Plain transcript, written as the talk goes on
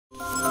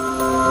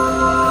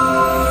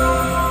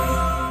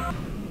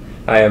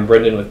Hi, I'm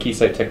Brendan with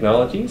Keysight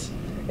Technologies,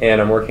 and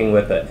I'm working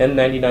with a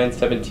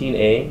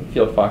N9917A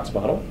FieldFox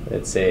model.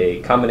 It's a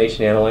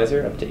combination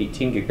analyzer up to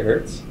 18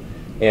 gigahertz,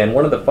 and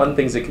one of the fun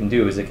things it can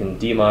do is it can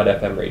demod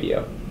FM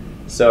radio.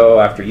 So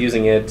after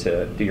using it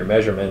to do your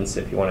measurements,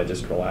 if you want to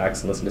just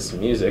relax and listen to some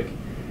music,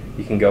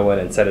 you can go in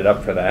and set it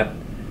up for that.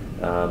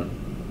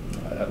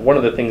 One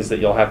of the things that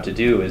you'll have to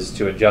do is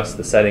to adjust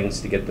the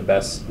settings to get the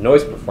best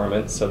noise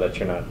performance so that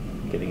you're not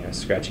getting a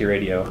scratchy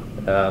radio.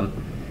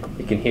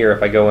 You can hear,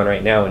 if I go in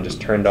right now and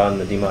just turned on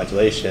the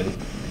demodulation,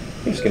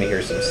 you're just going to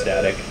hear some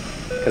static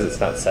because it's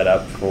not set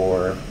up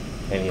for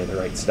any of the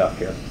right stuff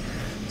here.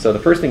 So the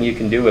first thing you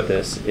can do with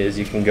this is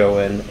you can go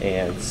in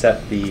and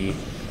set the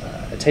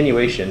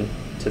attenuation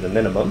to the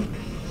minimum,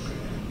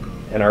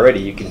 and already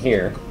you can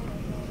hear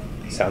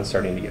the sound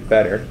starting to get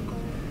better.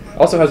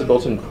 Also has a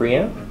built-in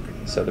preamp,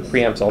 so the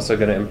preamp's also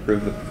going to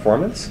improve the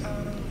performance.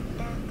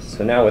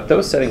 So now with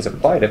those settings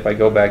applied, if I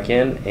go back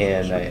in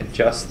and I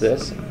adjust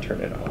this and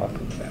turn it off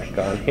and back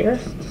on here,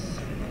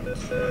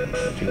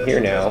 you can hear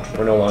now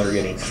we're no longer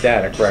getting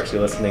static, we're actually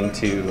listening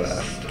to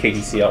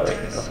KTCL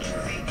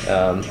right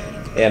now.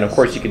 And of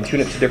course you can tune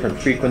it to different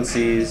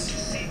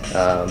frequencies.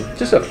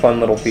 Just a fun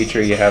little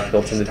feature you have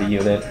built into the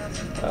unit.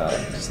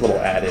 Just a little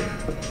added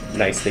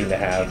nice thing to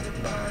have.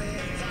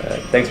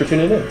 Thanks for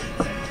tuning in.